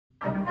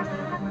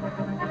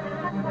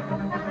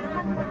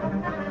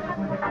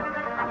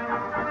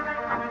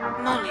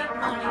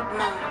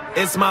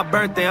It's my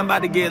birthday, I'm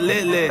about to get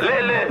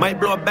lit. Might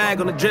blow a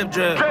bag on the drip.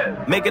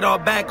 Make it all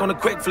back on the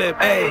quick flip.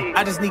 Ayy,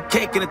 I just need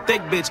cake and a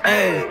thick bitch.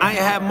 Ayy, I ain't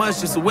have much,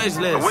 just a wish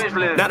list.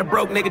 Not a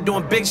broke nigga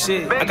doing big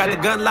shit. I got the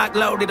gun lock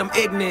loaded, I'm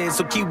ignorant.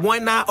 So keep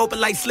one eye open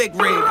like Slick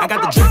Rick. I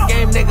got the drip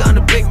game, nigga, I'm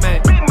the big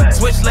man.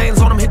 Switch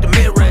lanes on them, hit the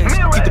mid-range.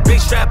 Keep the big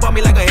strap on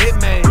me like a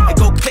hitman. It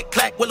go click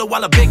clack, Willow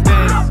while a big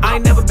bang. I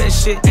ain't never been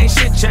shit, ain't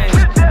shit changed.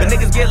 But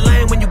niggas get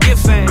lame when you get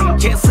fame.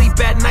 Can't sleep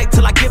at night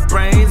till I get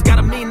brains. Got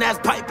a mean ass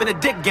pipe in a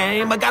dick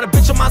game. I got a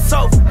bitch on my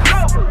sofa.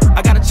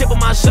 I got a chip on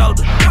my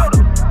shoulder.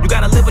 You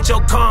gotta live with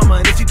your karma,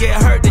 and if you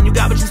get hurt, then you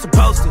got what you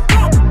supposed to.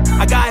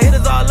 I got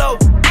hitters all over.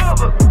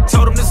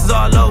 Told them this is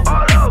all over.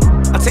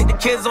 I take the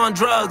kids on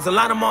drugs, I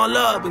line them all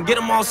up and get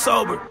them all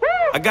sober.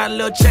 I got a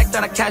little check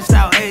that I cashed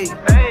out, ayy.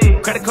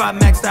 Credit card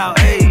maxed out,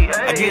 ayy.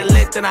 I get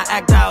lit, then I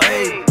act out,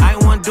 ayy. I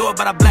ain't wanna do it,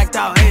 but I blacked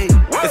out, ayy.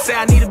 They say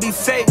I need to be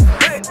safe.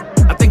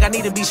 I think I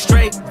need to be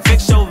straight.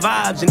 Fix your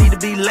vibes, you need to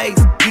be late.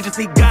 You just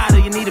need God or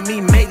you need to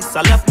meet mates.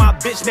 I left my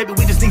bitch, maybe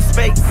we just need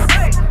space.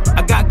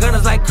 I got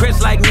gunners like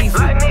Chris, like Neezy.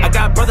 I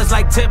got brothers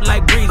like Tip,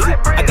 like Breezy.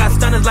 I got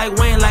stunners like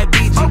Wayne, like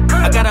BG.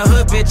 I got a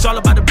hood bitch all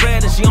about the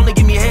bread, and she only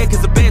give me head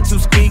cause the bed too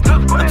squeaky.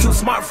 I'm too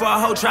smart for a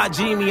hoe, try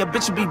G me. A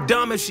bitch would be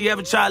dumb if she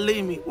ever try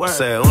leave me. Word.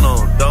 Say 1, 2,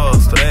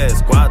 3,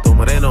 4,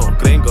 moreno,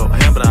 gringo,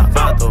 hembra,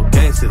 vato,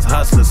 gangsters,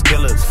 hustlers,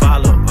 killers,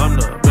 follow. I'm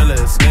the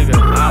realest nigga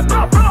I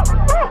know.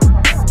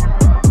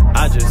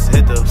 I just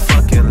hit the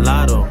fucking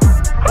lotto.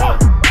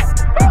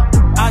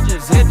 I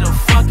just hit the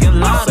fucking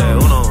lotto. Say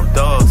 1,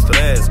 2,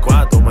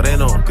 3, 4,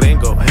 moreno,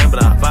 gringo,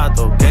 hembra,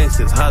 vato,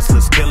 gangsters,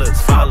 hustlers, killers,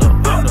 follow.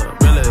 I'm the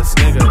realest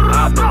nigga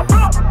I know.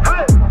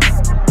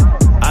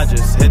 I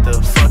just hit the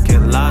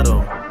fucking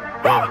lotto.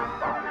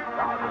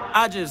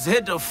 I just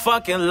hit the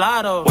fucking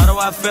lotto. Why do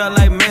I feel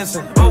like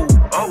Manson? Oh,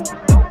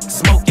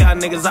 smoke y'all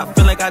niggas, I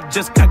feel like I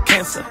just got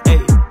cancer.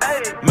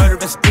 Ayy,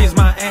 murder spree's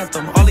my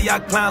anthem. All of y'all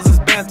clowns is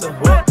banter.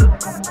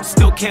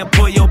 Still can't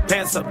pull your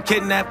pants up.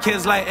 Kidnap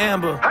kids like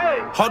Amber.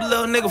 Hold a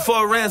little nigga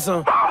for a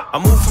ransom. I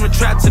moved from the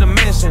trap to the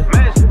mansion.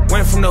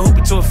 Went from the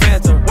hoopy to a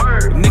phantom.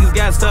 If niggas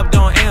gassed up,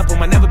 don't amp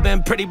 'em. I never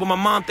been pretty, but my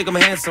mom think I'm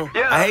handsome.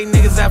 I hate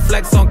niggas that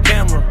flex on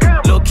camera.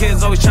 Little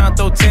kids always tryna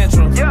throw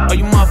tantrums. Oh,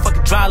 you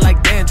motherfucking dry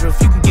like dandruff.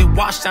 You can get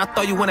washed, I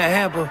throw you in a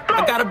hamper.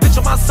 I got a bitch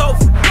on my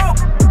sofa.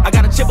 I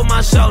got a chip on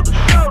my shoulder.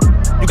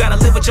 You gotta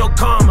live with your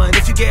karma, and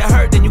if you get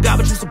hurt, then you got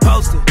what you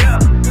supposed to.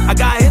 I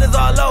got hitters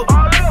all over.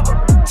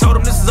 Told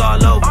them this is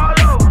all over.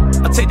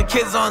 I take the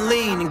kids on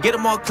lean and get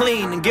them all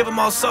clean and give them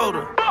all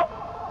soda.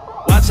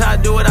 Watch how I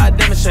do it, I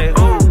demonstrate.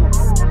 Ooh,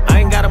 I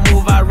ain't gotta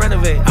move, I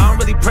renovate. I don't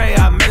really pray,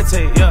 I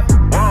meditate, yeah.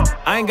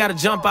 I ain't gotta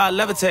jump, I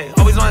levitate.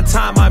 Always on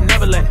time, I'm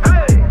never late.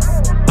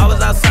 I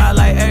was outside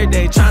like every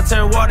day, trying to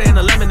turn water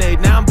into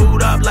lemonade. Now I'm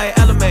booed up like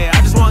LMA,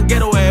 I just want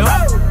getaway.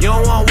 You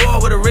don't want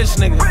war with a rich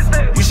nigga.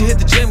 You should hit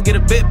the gym, get a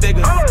bit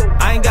bigger.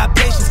 I ain't got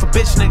patience for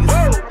bitch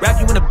niggas. Wrap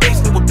you in the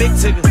basement with big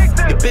tiggers.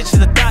 Your bitch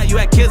is a thot, you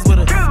had kids with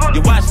her.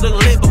 Your watch look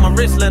lit, but my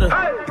wrist lit her.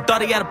 You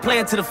thought he had a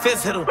plan till the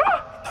fist hit him.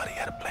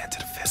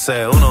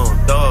 Say 1,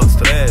 2,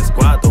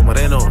 3, 4,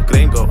 moreno,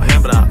 gringo,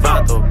 hembra,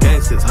 vato,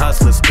 gangsters,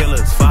 hustlers,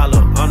 killers,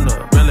 follow. I'm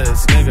the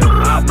realest nigga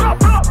I know.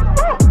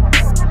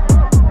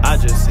 I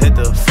just hit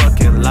the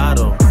fucking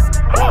lotto.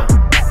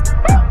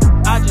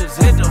 I just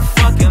hit the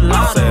fucking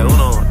lotto. Say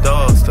 1,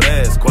 2,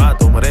 3,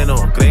 4,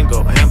 moreno,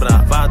 gringo,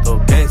 hembra, vato,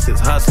 gangsters,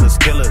 hustlers,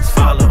 killers,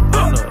 follow.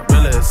 I'm the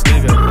realest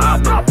nigga I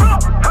know.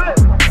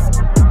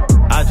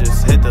 I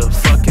just hit the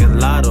fucking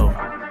lotto.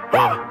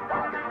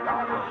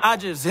 I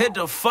just hit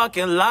the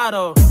fucking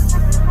lotto.